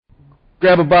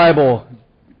Grab a Bible,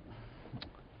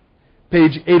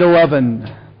 page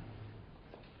 811.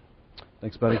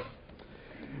 Thanks, buddy.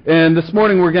 And this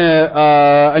morning we're going to,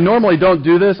 I normally don't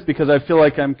do this because I feel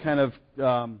like I'm kind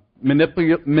of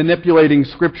manipulating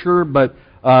Scripture, but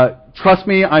trust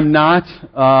me, I'm not.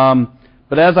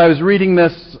 But as I was reading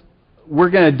this, we're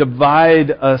going to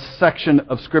divide a section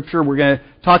of Scripture. We're going to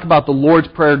talk about the Lord's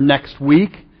Prayer next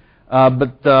week.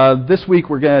 But this week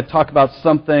we're going to talk about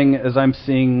something as I'm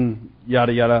seeing,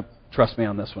 yada yada. Trust me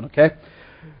on this one, okay?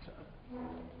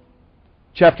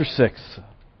 Chapter 6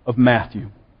 of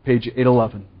Matthew, page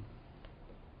 811.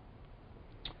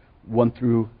 1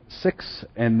 through 6,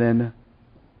 and then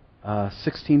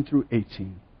 16 through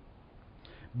 18.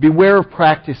 Beware of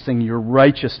practicing your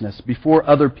righteousness before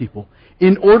other people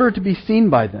in order to be seen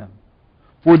by them.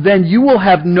 For then you will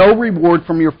have no reward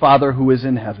from your Father who is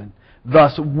in heaven.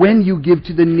 Thus, when you give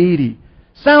to the needy,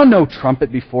 sound no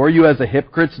trumpet before you as the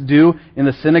hypocrites do in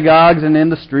the synagogues and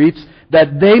in the streets,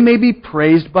 that they may be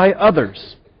praised by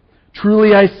others.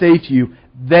 Truly I say to you,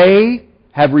 they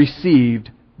have received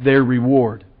their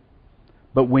reward.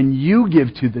 But when you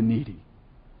give to the needy,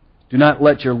 do not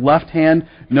let your left hand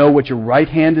know what your right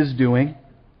hand is doing,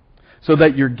 so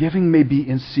that your giving may be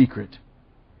in secret.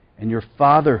 And your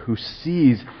Father who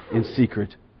sees in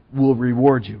secret will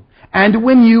reward you. And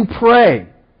when you pray,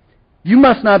 you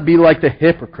must not be like the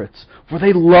hypocrites, for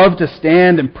they love to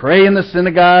stand and pray in the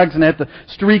synagogues and at the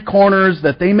street corners,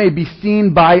 that they may be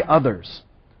seen by others.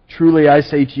 Truly I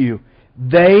say to you,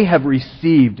 they have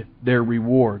received their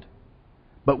reward.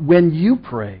 But when you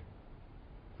pray,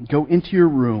 go into your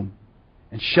room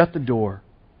and shut the door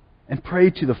and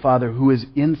pray to the Father who is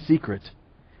in secret,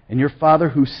 and your Father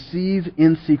who sees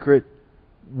in secret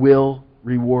will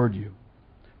reward you.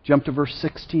 Jump to verse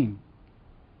 16.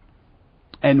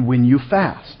 And when you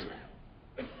fast,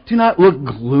 do not look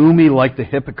gloomy like the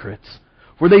hypocrites,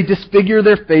 for they disfigure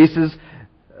their faces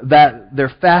that their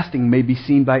fasting may be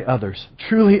seen by others.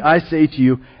 Truly I say to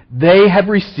you, they have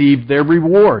received their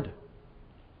reward.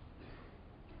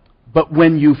 But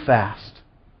when you fast,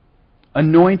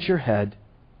 anoint your head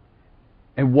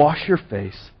and wash your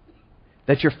face,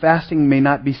 that your fasting may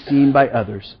not be seen by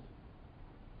others,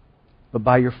 but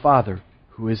by your Father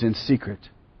who is in secret.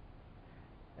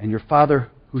 And your Father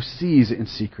who sees in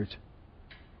secret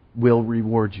will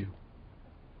reward you.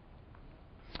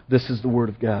 This is the Word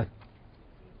of God.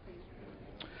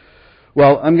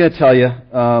 Well, I'm going to tell you,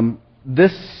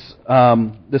 this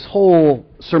whole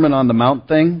Sermon on the Mount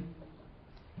thing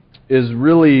is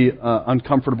really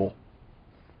uncomfortable.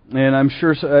 And I'm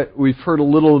sure we've heard a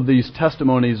little of these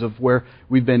testimonies of where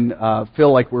we've been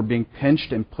feel like we're being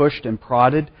pinched and pushed and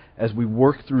prodded as we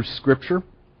work through Scripture.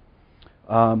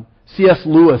 C.S.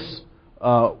 Lewis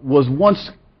was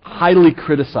once highly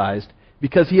criticized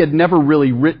because he had never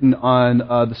really written on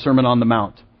the Sermon on the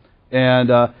Mount.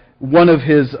 And one of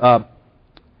his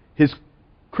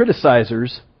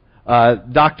criticizers,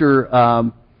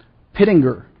 Dr.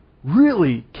 Pittinger,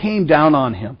 really came down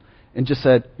on him and just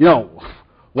said,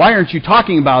 why aren't you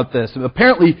talking about this?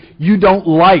 Apparently you don't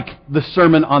like the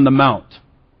Sermon on the Mount.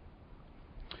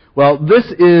 Well,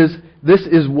 this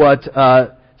is what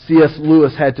C.S.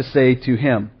 Lewis had to say to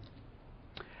him.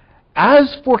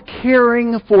 As for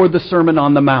caring for the Sermon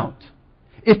on the Mount,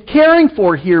 if caring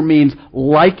for here means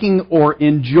liking or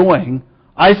enjoying,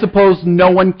 I suppose no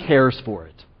one cares for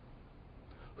it.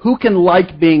 Who can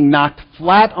like being knocked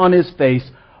flat on his face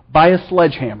by a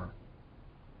sledgehammer?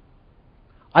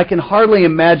 I can hardly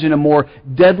imagine a more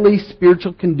deadly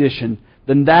spiritual condition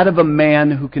than that of a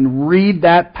man who can read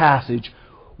that passage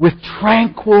with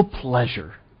tranquil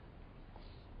pleasure.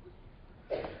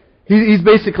 He's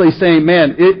basically saying,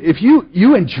 man, if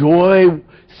you enjoy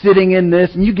sitting in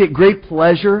this and you get great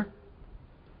pleasure,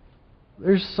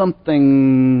 there's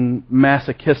something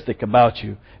masochistic about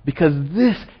you, because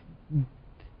this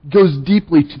goes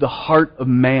deeply to the heart of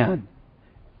man,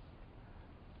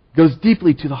 goes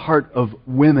deeply to the heart of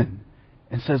women,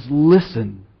 and says,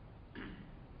 listen,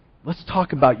 let's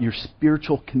talk about your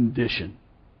spiritual condition.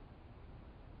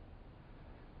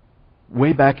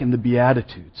 Way back in the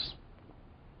Beatitudes,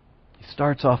 he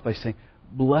starts off by saying,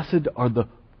 blessed are the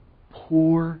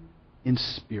poor in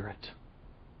spirit.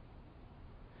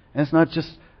 And it's not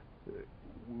just,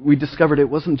 we discovered it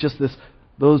wasn't just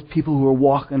those people who are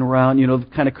walking around, the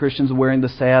kind of Christians wearing the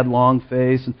sad, long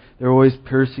face, and they're always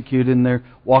persecuted, and they're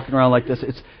walking around like this.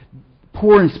 It's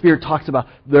poor in spirit talks about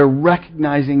they're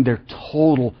recognizing their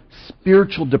total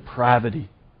spiritual depravity.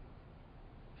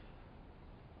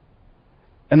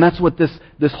 And that's what this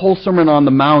whole Sermon on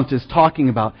the Mount is talking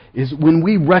about, is when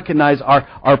we recognize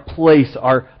our place,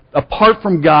 our apart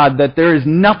from God, that there is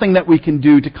nothing that we can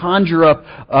do to conjure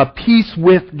up peace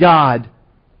with God,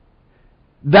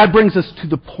 that brings us to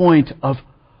the point of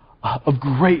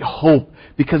great hope,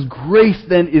 because grace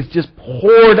then is just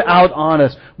poured out on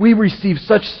us. We receive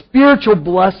such spiritual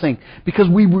blessing because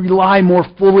we rely more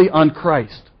fully on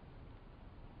Christ.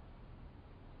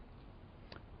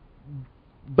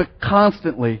 But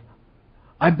constantly,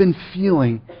 I've been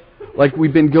feeling like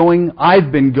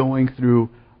I've been going through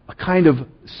a kind of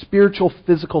spiritual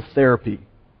physical therapy,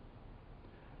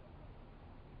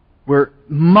 where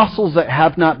muscles that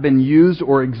have not been used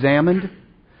or examined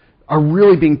are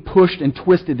really being pushed and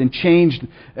twisted and changed.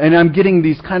 And I'm getting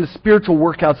these kind of spiritual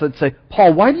workouts that say,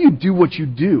 Paul, why do you do what you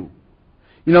do?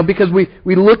 Because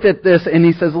we looked at this and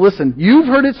he says, listen, you've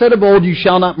heard it said of old, you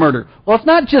shall not murder. Well, it's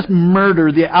not just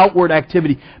murder, the outward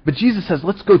activity, but Jesus says,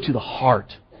 let's go to the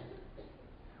heart.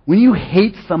 When you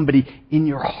hate somebody in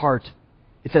your heart,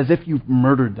 it's as if you've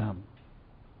murdered them.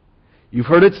 You've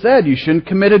heard it said, you shouldn't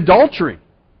commit adultery.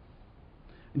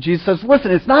 And Jesus says,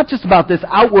 listen, it's not just about this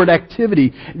outward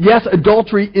activity. Yes,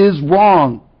 adultery is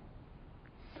wrong.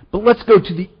 But let's go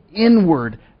to the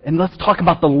inward and let's talk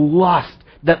about the lust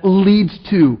that leads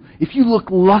to. If you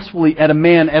look lustfully at a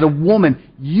man, at a woman,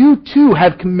 you too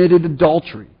have committed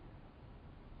adultery.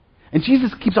 And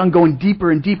Jesus keeps on going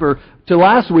deeper and deeper to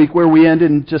last week where we ended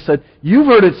and just said, you've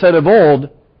heard it said of old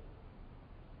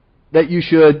that you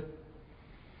should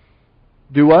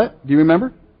do what? Do you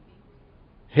remember?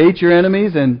 Hate your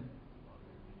enemies and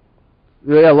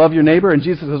love your neighbor. And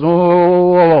Jesus says,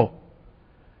 oh.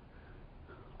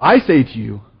 I say to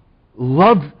you,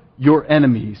 love your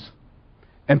enemies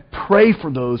and pray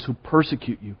for those who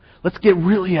persecute you. Let's get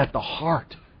really at the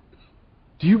heart.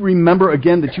 Do you remember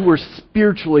again that you were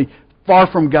spiritually far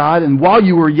from God, and while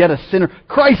you were yet a sinner,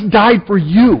 Christ died for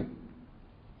you?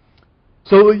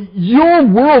 So your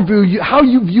worldview, how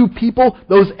you view people,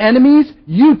 those enemies,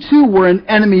 you too were an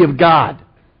enemy of God.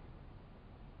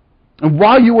 And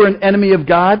while you were an enemy of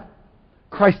God,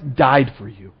 Christ died for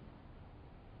you.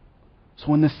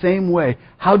 So in the same way,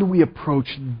 how do we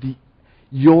approach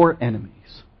your enemies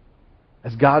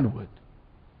as God would?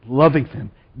 Loving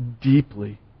them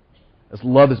deeply as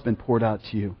love has been poured out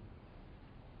to you.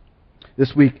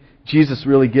 This week, Jesus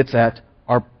really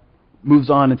moves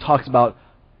on and talks about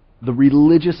the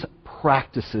religious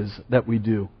practices that we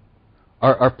do,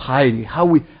 our piety, how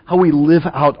we live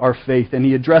out our faith, and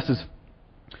he addresses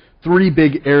three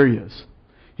big areas.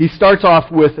 He starts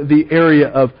off with the area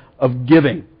of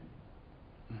giving.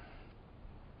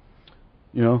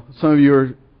 Some of you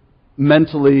are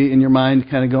mentally in your mind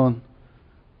kind of going,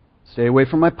 stay away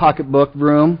from my pocketbook,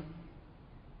 Vroom.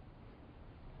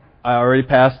 You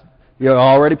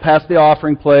already passed the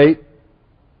offering plate.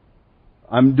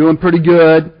 I'm doing pretty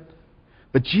good.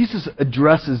 But Jesus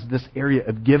addresses this area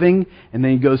of giving, and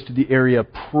then he goes to the area of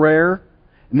prayer,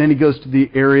 and then he goes to the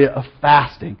area of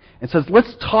fasting, and says,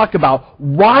 let's talk about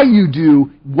why you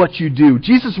do what you do.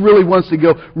 Jesus really wants to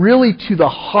go really to the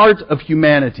heart of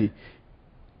humanity.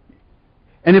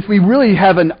 And if we really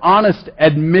have an honest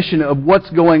admission of what's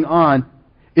going on,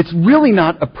 it's really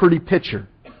not a pretty picture.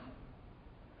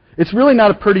 It's really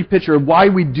not a pretty picture of why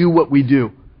we do what we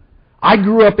do. I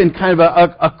grew up in kind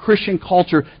of a Christian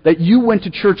culture that you went to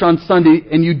church on Sunday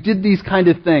and you did these kind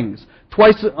of things.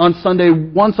 Twice on Sunday,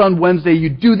 once on Wednesday, you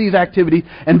do these activities,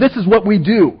 and this is what we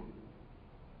do.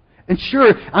 And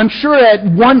I'm sure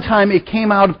at one time it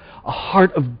came out of a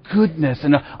heart of goodness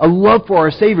and a love for our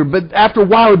Savior, but after a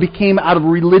while it became out of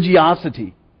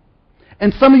religiosity.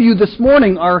 And some of you this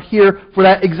morning are here for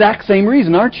that exact same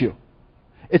reason, aren't you?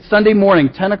 It's Sunday morning,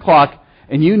 10 o'clock,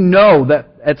 and you know that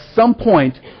at some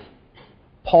point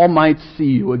Paul might see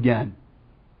you again.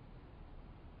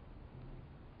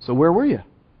 So where were you?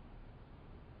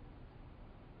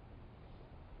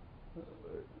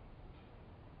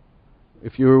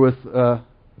 If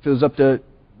it was up to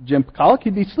Jim Pekalik,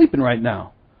 he'd be sleeping right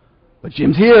now. But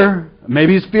Jim's here.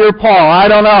 Maybe it's fear of Paul. I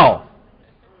don't know.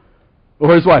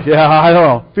 Or his wife. Yeah, I don't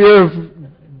know. Fear of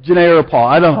Janae or Paul.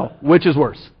 I don't know. Which is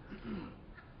worse?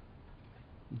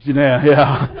 Janae,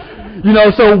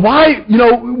 yeah. So why,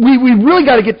 we really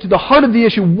got to get to the heart of the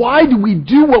issue. Why do we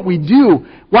do what we do?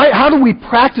 How do we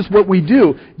practice what we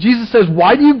do? Jesus says,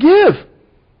 why do you give?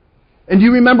 And do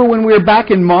you remember when we were back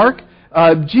in Mark?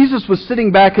 Jesus was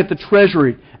sitting back at the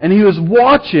treasury, and he was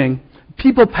watching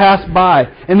people pass by,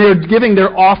 and they were giving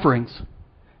their offerings.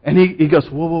 And he goes,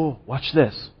 whoa, watch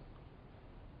this.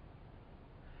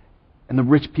 And the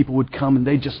rich people would come, and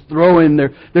they'd just throw in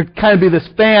there'd kind of be this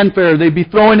fanfare. They'd be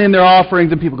throwing in their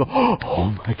offerings, and people go,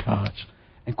 oh my gosh.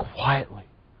 And quietly,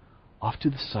 off to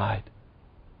the side,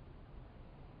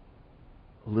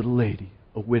 a little lady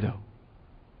a widow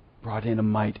brought in a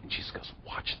mite, and she goes,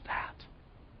 watch that.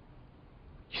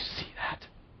 You see that?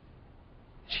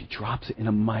 She drops it in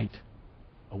a mite,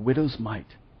 a widow's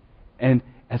mite. And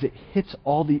as it hits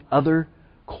all the other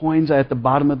coins at the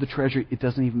bottom of the treasury, it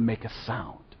doesn't even make a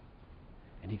sound.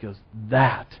 And he goes,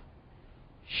 that,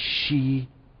 she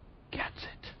gets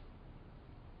it.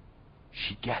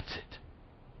 She gets it.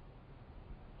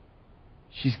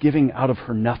 She's giving out of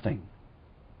her nothing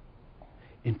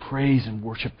in praise and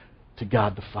worship to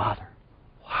God the Father.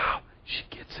 Wow, she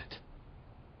gets it.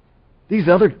 These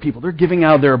other people, they're giving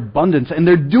out of their abundance, and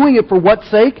they're doing it for what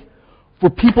sake? For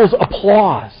people's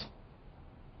applause.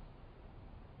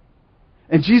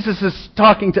 And Jesus is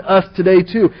talking to us today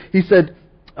too. He said,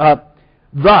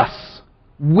 thus,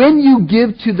 when you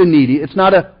give to the needy, it's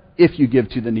not a if you give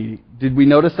to the needy. Did we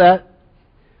notice that?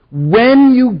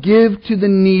 When you give to the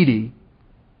needy,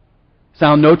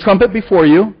 sound no trumpet before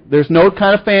you. There's no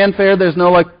kind of fanfare. There's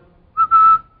no like,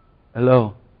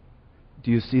 hello,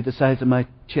 do you see the size of my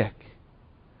check?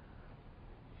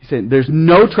 He said, there's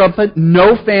no trumpet,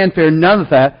 no fanfare, none of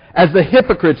that, as the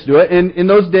hypocrites do it. In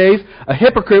those days, a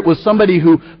hypocrite was somebody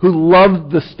who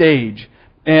loved the stage.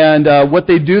 And what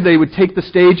they do, they would take the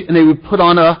stage and they would put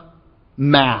on a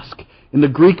mask. In the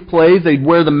Greek plays, they'd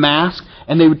wear the mask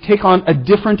and they would take on a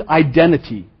different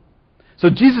identity. So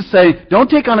Jesus said, don't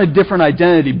take on a different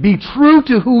identity. Be true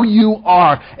to who you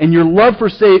are and your love for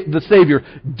the Savior.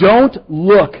 Don't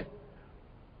look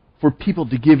for people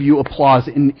to give you applause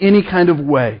in any kind of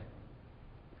way.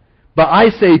 But I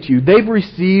say to you, they've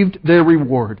received their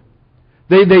reward.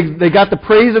 They got the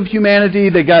praise of humanity.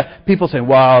 They got people saying,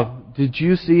 wow, did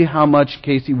you see how much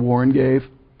Casey Warren gave?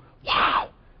 Wow.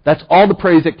 That's all the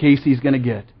praise that Casey's going to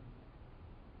get.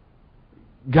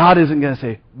 God isn't going to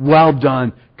say, well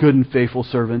done, good and faithful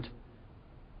servant.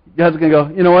 God's going to go,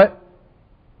 you know what?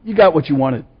 You got what you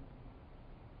wanted.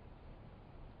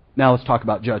 Now let's talk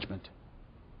about judgment.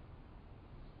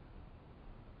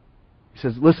 He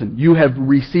says, listen, you have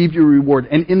received your reward.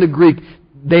 And in the Greek,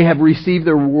 they have received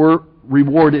their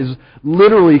reward is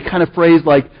literally kind of phrased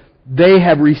like they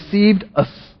have received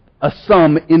a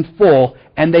sum in full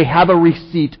and they have a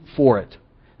receipt for it.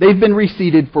 They've been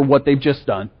receipted for what they've just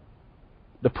done.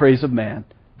 The praise of man.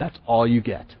 That's all you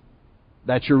get.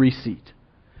 That's your receipt.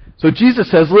 So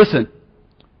Jesus says, listen,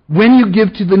 when you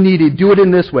give to the needy, do it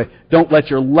in this way. Don't let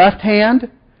your left hand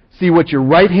see what your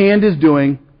right hand is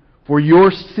doing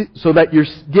so that your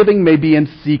giving may be in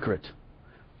secret.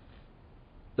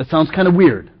 That sounds kind of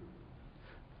weird.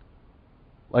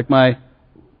 Like my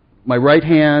right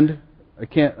hand,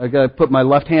 I got to put my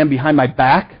left hand behind my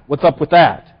back. What's up with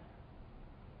that?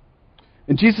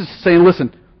 And Jesus is saying,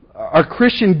 listen, our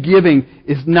Christian giving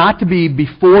is not to be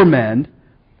before men,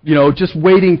 just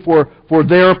waiting for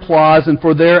their applause and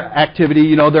for their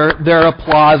activity, their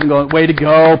applause and going, way to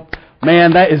go.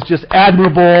 Man, that is just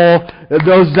admirable.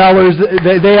 Those Zellers,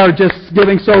 they are just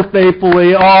giving so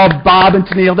faithfully. Oh, Bob and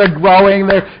Tennille, they're growing,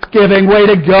 they're giving. Way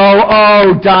to go.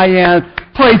 Oh, Diane,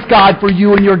 praise God for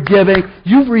you and your giving.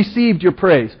 You've received your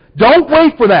praise. Don't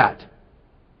wait for that.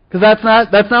 Because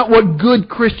that's not what good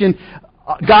Christian,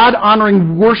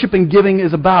 God-honoring worship and giving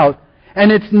is about.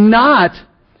 And it's not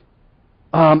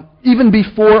even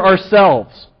before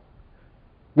ourselves,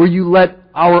 where you let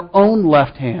our own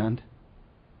left hand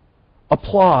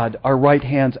applaud our right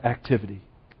hand's activity.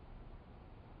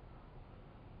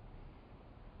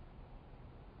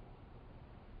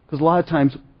 Because a lot of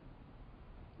times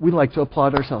we like to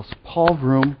applaud ourselves. Paul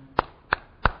Vroom,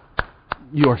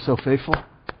 you are so faithful.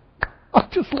 I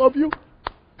just love you.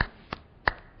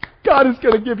 God is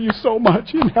going to give you so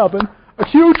much in heaven. A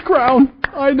huge crown.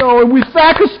 I know. And we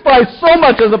sacrifice so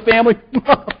much as a family.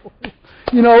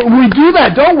 We do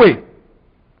that, don't we?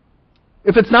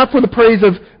 If it's not for the praise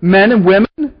of men and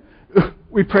women,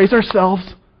 we praise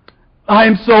ourselves. I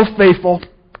am so faithful.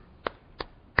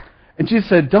 And Jesus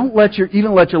said, don't let your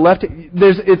left,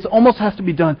 it almost has to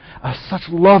be done such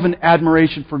love and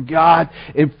admiration for God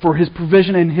and for His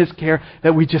provision and His care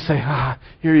that we just say,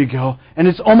 here you go. And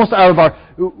it's almost out of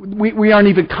we aren't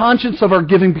even conscious of our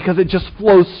giving because it just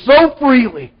flows so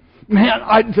freely. Man,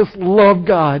 I just love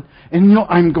God. And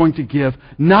I'm going to give.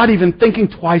 Not even thinking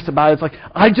twice about it. It's like,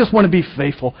 I just want to be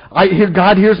faithful.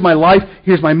 God, here's my life.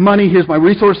 Here's my money. Here's my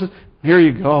resources. Here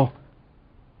you go.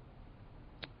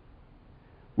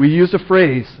 We used a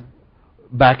phrase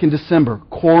back in December,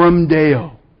 coram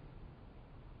Deo.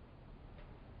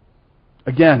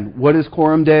 Again, what is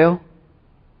coram Deo?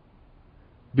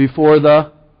 Before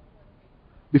the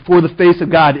face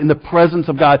of God, in the presence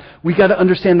of God. We got to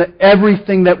understand that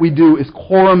everything that we do is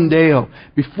coram Deo,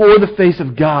 before the face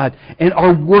of God. And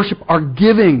our worship, our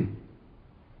giving,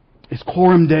 It's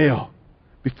coram Deo,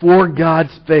 before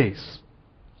God's face.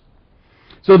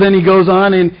 So then he goes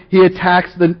on and he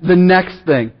attacks the next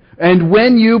thing. And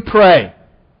when you pray,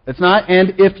 it's not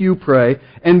and if you pray,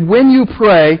 and when you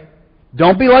pray,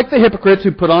 don't be like the hypocrites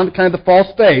who put on kind of the false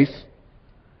face.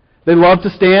 They love to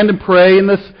stand and pray in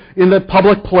the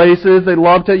public places. They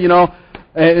love to,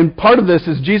 and part of this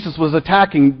is Jesus was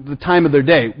attacking the time of their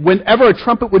day. Whenever a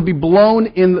trumpet would be blown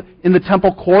in the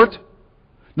temple court,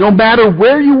 no matter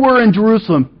where you were in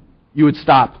Jerusalem, you would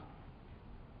stop.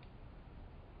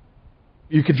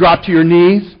 You could drop to your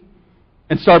knees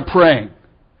and start praying.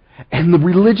 And the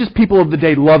religious people of the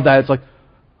day love that. It's like,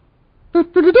 oh,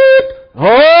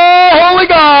 holy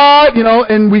God!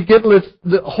 And we get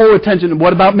the whole attention.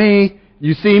 What about me?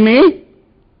 You see me?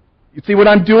 You see what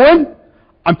I'm doing?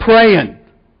 I'm praying.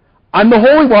 I'm the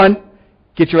Holy One.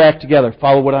 Get your act together.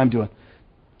 Follow what I'm doing.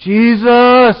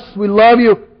 Jesus, we love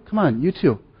you. Come on, you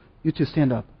two. You two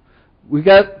stand up.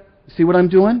 See what I'm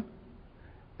doing?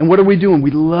 And what are we doing?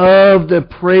 We love the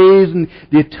praise and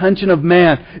the attention of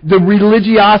man. The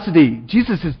religiosity.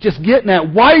 Jesus is just getting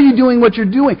at, why are you doing what you're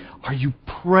doing? Are you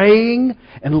praying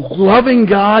and loving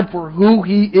God for who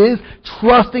He is,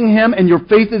 trusting Him, and your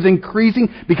faith is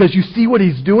increasing because you see what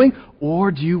He's doing?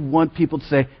 Or do you want people to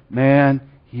say, man,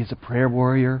 he is a prayer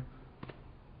warrior?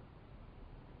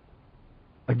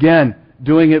 Again,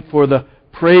 doing it for the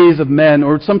praise of men.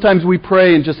 Or sometimes we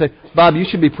pray and just say, Bob, you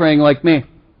should be praying like me.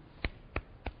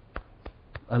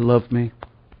 I love me.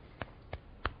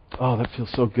 Oh, that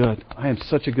feels so good. I am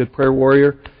such a good prayer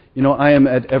warrior. I am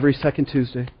at every second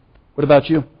Tuesday. What about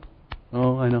you?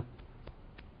 Oh, I know.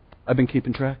 I've been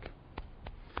keeping track.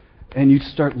 And you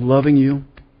start loving you,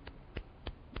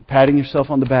 patting yourself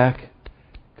on the back,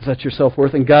 because that's your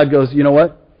self-worth. And God goes, you know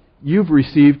what? You've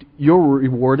received your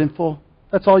reward in full.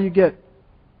 That's all you get.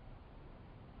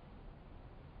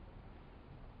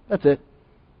 That's it.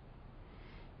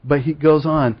 But He goes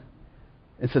on.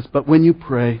 It says, but when you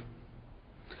pray,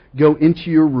 go into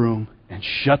your room and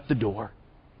shut the door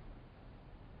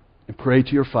and pray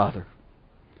to your Father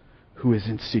who is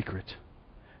in secret.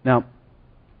 Now,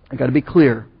 I've got to be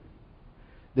clear.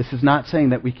 This is not saying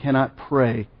that we cannot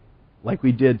pray like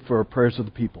we did for our prayers of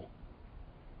the people.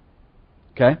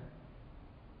 Okay? I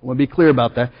want to be clear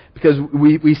about that because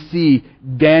we see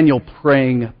Daniel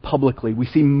praying publicly. We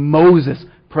see Moses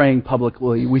praying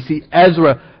publicly. We see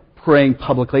Ezra praying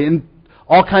publicly. And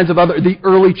all kinds of the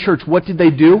early church, what did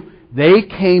they do? They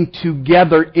came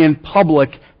together in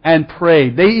public and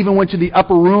prayed. They even went to the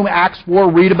upper room, Acts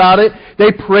 4, read about it.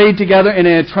 They prayed together, and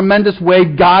in a tremendous way,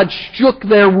 God shook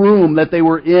their room that they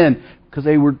were in because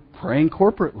they were praying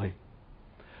corporately.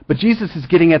 But Jesus is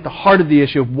getting at the heart of the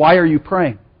issue of why are you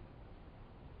praying?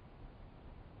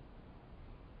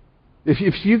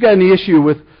 If you've got any issue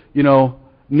with,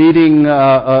 needing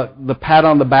the pat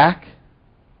on the back,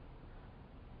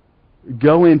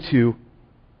 go into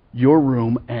your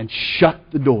room and shut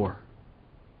the door.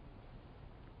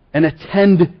 And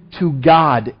attend to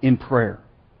God in prayer.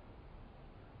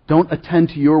 Don't attend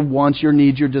to your wants, your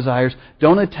needs, your desires.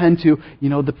 Don't attend to,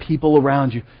 the people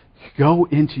around you. Go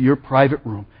into your private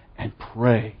room and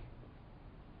pray.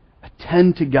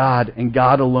 Attend to God and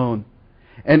God alone.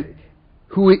 And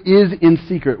who is in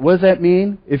secret. What does that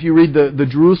mean? If you read the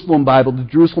Jerusalem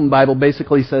Bible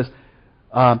basically says,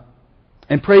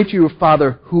 and pray to your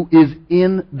Father who is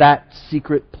in that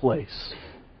secret place.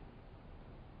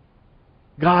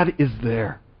 God is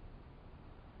there.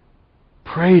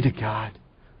 Pray to God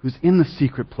who's in the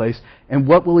secret place. And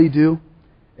what will He do?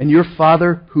 And your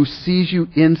Father who sees you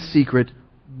in secret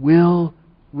will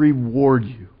reward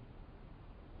you.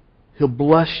 He'll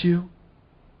bless you.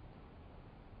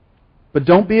 But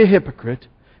don't be a hypocrite,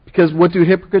 because what do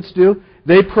hypocrites do?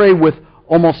 They pray with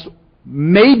almost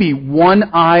maybe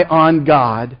one eye on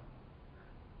God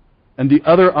and the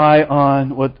other eye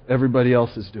on what everybody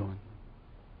else is doing.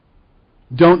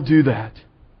 Don't do that.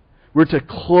 We're to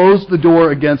close the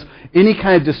door against any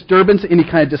kind of disturbance, any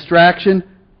kind of distraction.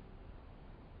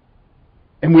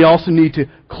 And we also need to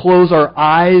close our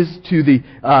eyes to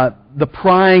the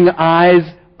prying eyes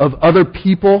of other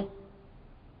people.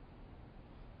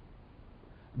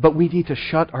 But we need to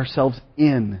shut ourselves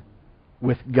in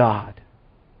with God.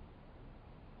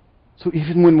 So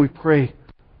even when we pray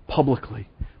publicly,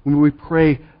 when we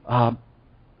pray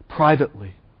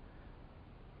privately,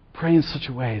 pray in such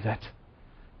a way that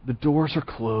the doors are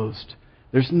closed.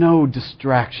 There's no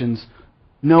distractions,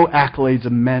 no accolades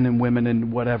of men and women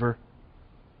and whatever.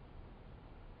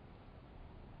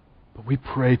 But we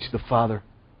pray to the Father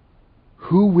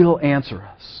who will answer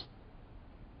us.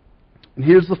 And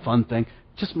here's the fun thing,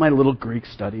 just my little Greek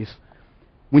studies.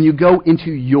 When you go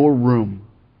into your room,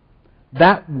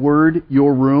 That word,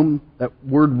 your room, that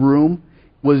word room,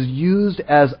 was used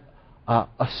as a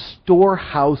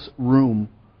storehouse room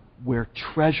where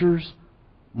treasures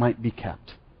might be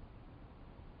kept.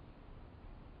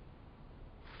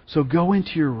 So go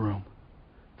into your room,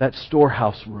 that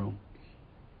storehouse room,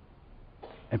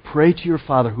 and pray to your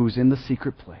Father who's in the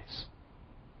secret place,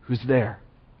 who's there,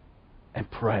 and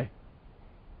pray.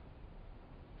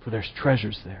 For there's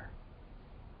treasures there.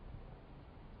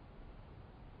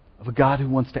 Of a God who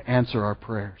wants to answer our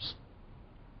prayers,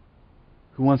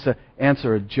 who wants to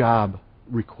answer a job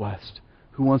request,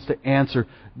 who wants to answer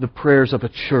the prayers of a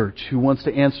church, who wants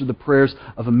to answer the prayers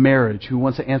of a marriage, who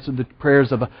wants to answer the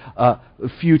prayers of a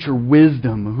future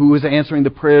wisdom, who is answering the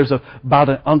prayers of about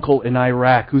an uncle in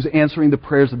Iraq, who's answering the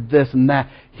prayers of this and that.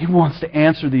 He wants to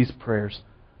answer these prayers,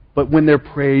 but when they're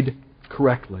prayed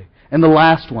correctly. And the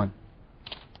last one,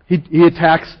 he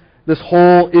attacks this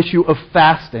whole issue of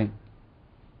fasting.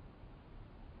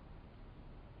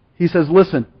 He says,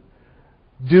 listen,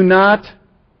 do not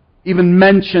even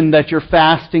mention that you're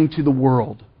fasting to the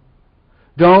world.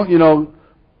 Don't,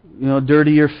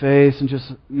 dirty your face and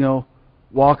just,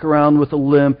 walk around with a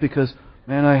limp because,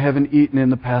 man, I haven't eaten in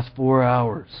the past 4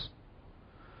 hours.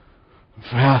 I'm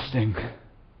fasting.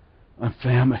 I'm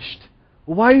famished.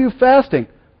 Well, why are you fasting?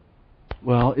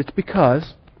 Well, it's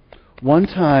because one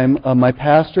time my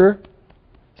pastor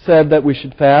said that we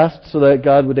should fast so that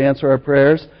God would answer our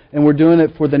prayers, and we're doing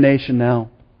it for the nation now.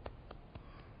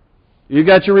 You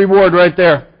got your reward right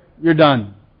there. You're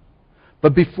done.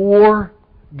 But before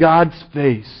God's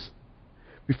face,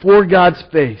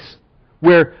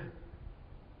 where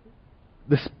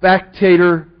the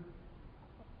spectator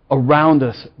around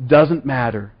us doesn't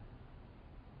matter,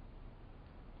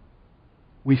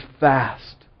 we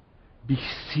fast,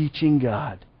 beseeching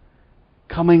God,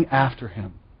 coming after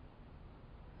Him,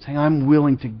 saying, I'm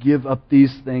willing to give up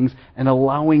these things and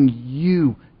allowing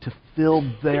You to fill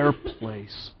their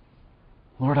place.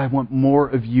 Lord, I want more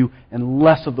of You and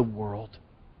less of the world.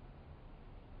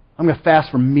 I'm going to fast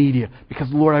from media because,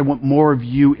 Lord, I want more of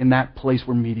You in that place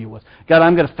where media was. God,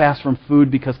 I'm going to fast from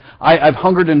food because I've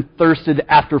hungered and thirsted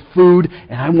after food,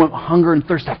 and I want hunger and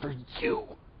thirst after You.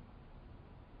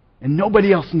 And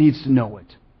nobody else needs to know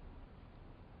it.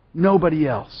 Nobody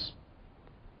else.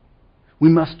 We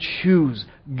must choose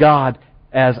God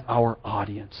as our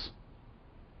audience.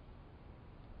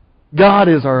 God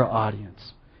is our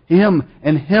audience. Him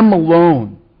and Him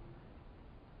alone.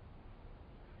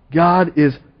 God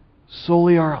is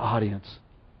solely our audience.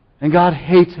 And God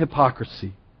hates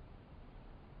hypocrisy.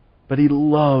 But He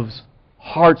loves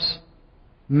hearts,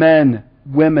 men,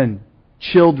 women,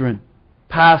 children,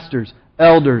 pastors,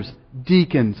 elders,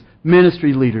 deacons,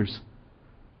 ministry leaders.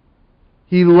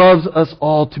 He loves us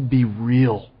all to be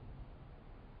real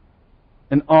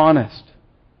and honest.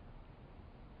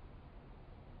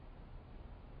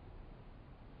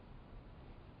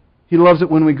 He loves it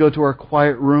when we go to our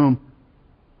quiet room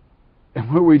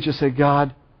and where we just say,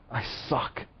 God, I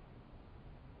suck.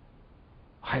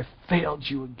 I have failed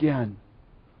You again.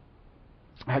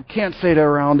 I can't say it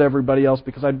around everybody else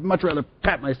because I'd much rather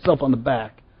pat myself on the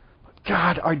back. But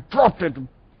God, I dropped it.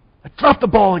 I dropped the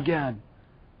ball again.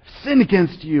 I've sinned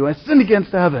against You. I sinned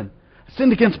against heaven. I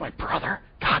sinned against my brother.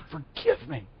 God, forgive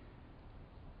me.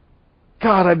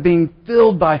 God, I'm being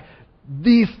filled by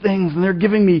these things and they're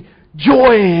giving me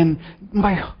joy, and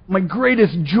my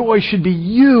greatest joy should be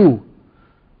You.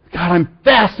 God, I'm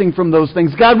fasting from those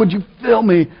things. God, would You fill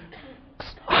me?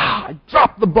 I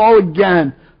dropped the ball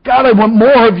again. God, I want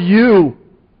more of You.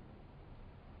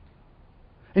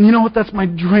 And you know what? That's my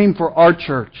dream for our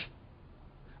church.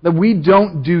 That we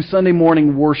don't do Sunday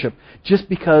morning worship just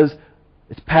because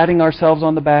it's patting ourselves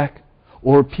on the back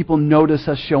or people notice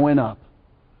us showing up.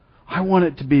 I want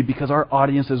it to be because our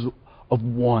audience is of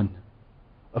one,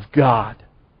 of God.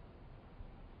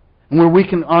 And where we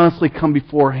can honestly come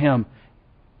before Him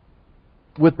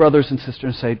with brothers and sisters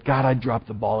and say, God, I dropped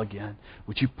the ball again.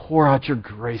 Would You pour out Your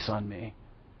grace on me?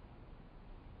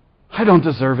 I don't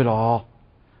deserve it all.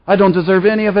 I don't deserve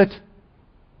any of it.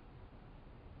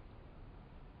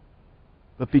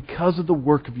 But because of the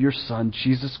work of Your Son,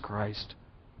 Jesus Christ,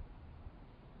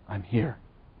 I'm here.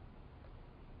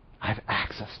 I have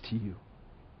access to You.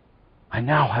 I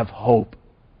now have hope.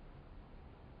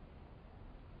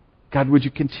 God, would You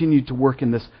continue to work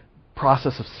in this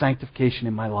process of sanctification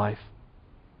in my life?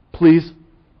 Please,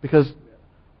 because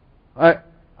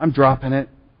I'm dropping it.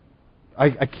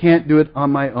 I can't do it on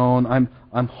my own.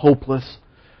 I'm hopeless.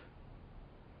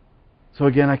 So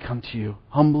again, I come to You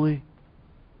humbly,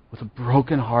 with a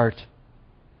broken heart,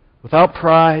 without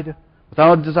pride,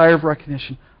 without a desire of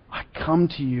recognition. I come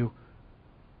to You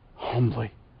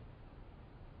humbly,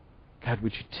 God,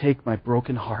 would you take my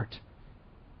broken heart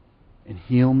and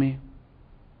heal me?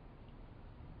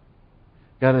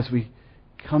 God, as we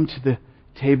come to the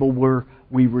table where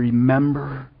we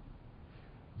remember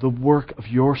the work of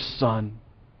your Son,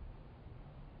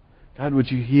 God, would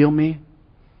you heal me?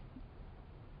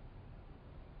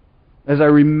 As I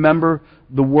remember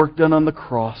the work done on the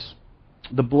cross,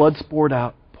 the blood poured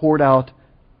out,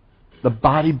 the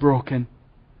body broken,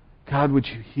 God, would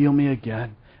you heal me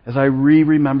again? As I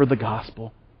remember the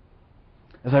gospel,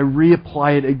 as I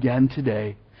reapply it again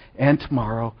today and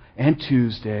tomorrow and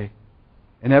Tuesday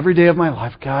and every day of my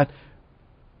life, God,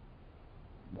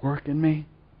 work in me.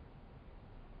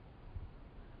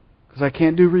 Because I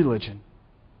can't do religion,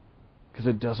 because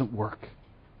it doesn't work.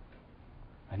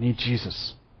 I need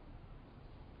Jesus.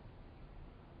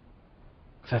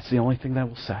 Because that's the only thing that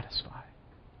will satisfy.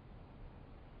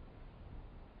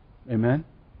 Amen?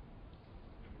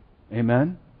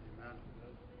 Amen?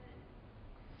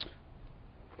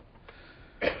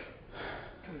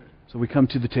 So we come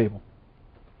to the table.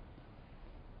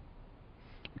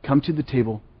 We come to the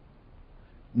table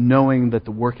knowing that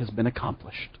the work has been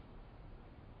accomplished.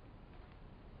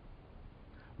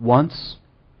 Once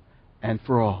and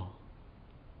for all.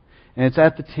 And it's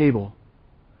at the table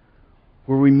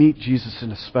where we meet Jesus in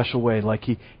a special way, like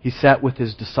he sat with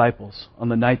his disciples on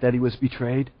the night that he was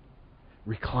betrayed,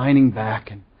 reclining back,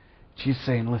 and Jesus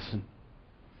saying, listen,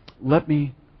 let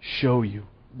me show you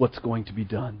what's going to be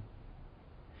done.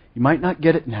 You might not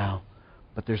get it now,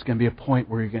 but there's going to be a point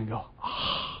where you're going to go,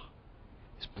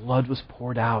 his blood was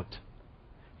poured out.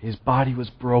 His body was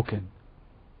broken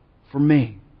for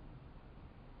me.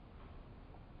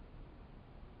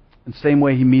 And same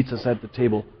way he meets us at the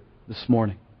table this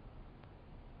morning.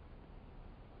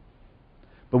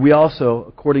 But we also,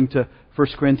 according to 1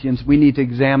 Corinthians, we need to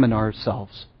examine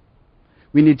ourselves.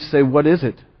 We need to say, what is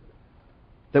it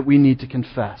that we need to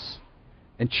confess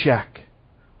and check?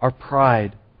 Our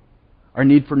pride, our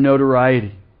need for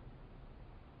notoriety,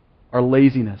 our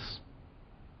laziness,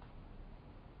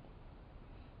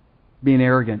 being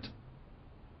arrogant,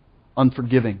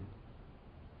 unforgiving,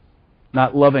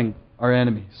 not loving our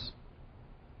enemies,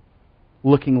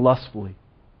 looking lustfully,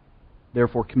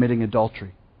 therefore committing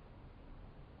adultery.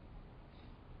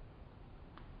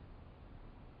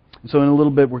 And so in a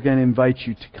little bit we're going to invite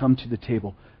you to come to the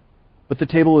table. But the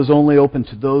table is only open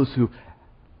to those who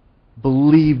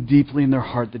believe deeply in their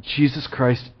heart that Jesus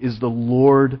Christ is the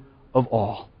Lord of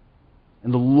all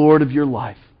and the Lord of your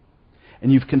life.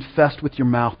 And you've confessed with your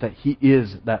mouth that He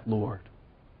is that Lord.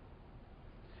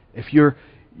 If you're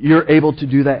able to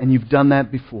do that and you've done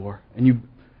that before and you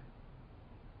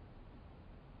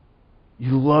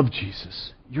love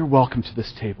Jesus, you're welcome to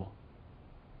this table.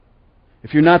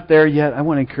 If you're not there yet, I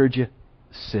want to encourage you,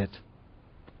 sit.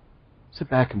 Sit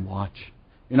back and watch.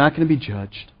 You're not going to be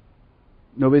judged.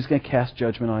 Nobody's going to cast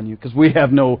judgment on you because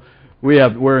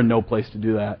we're in no place to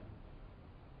do that.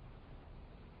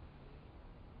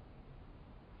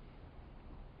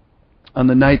 On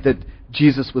the night that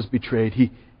Jesus was betrayed,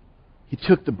 He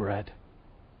took the bread,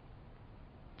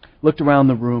 looked around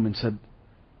the room and said,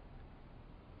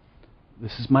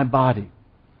 "This is my body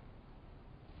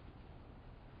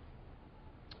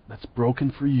that's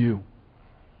broken for you.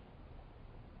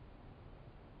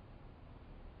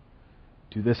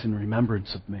 Do this in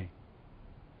remembrance of me."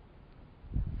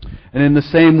 And in the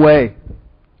same way,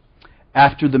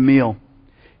 after the meal,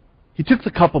 He took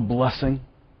the cup of blessing,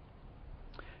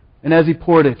 and as He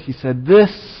poured it, He said,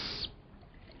 This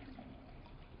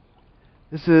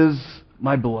is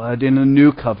my blood in a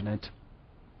new covenant.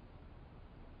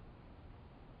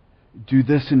 Do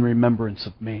this in remembrance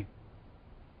of me.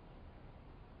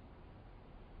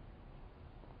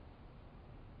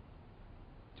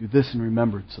 Do this in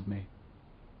remembrance of me.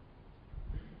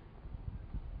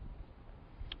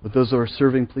 Would those who are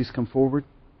serving please come forward?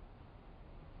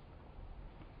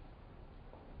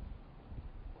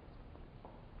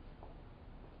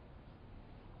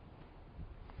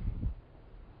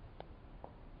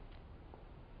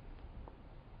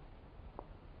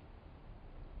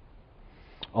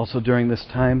 Also during this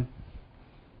time,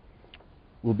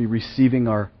 we'll be receiving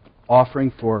our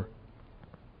offering for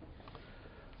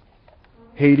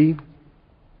Haiti.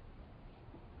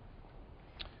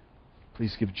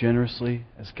 Please give generously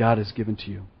as God has given to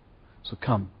you. So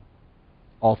come.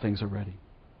 All things are ready.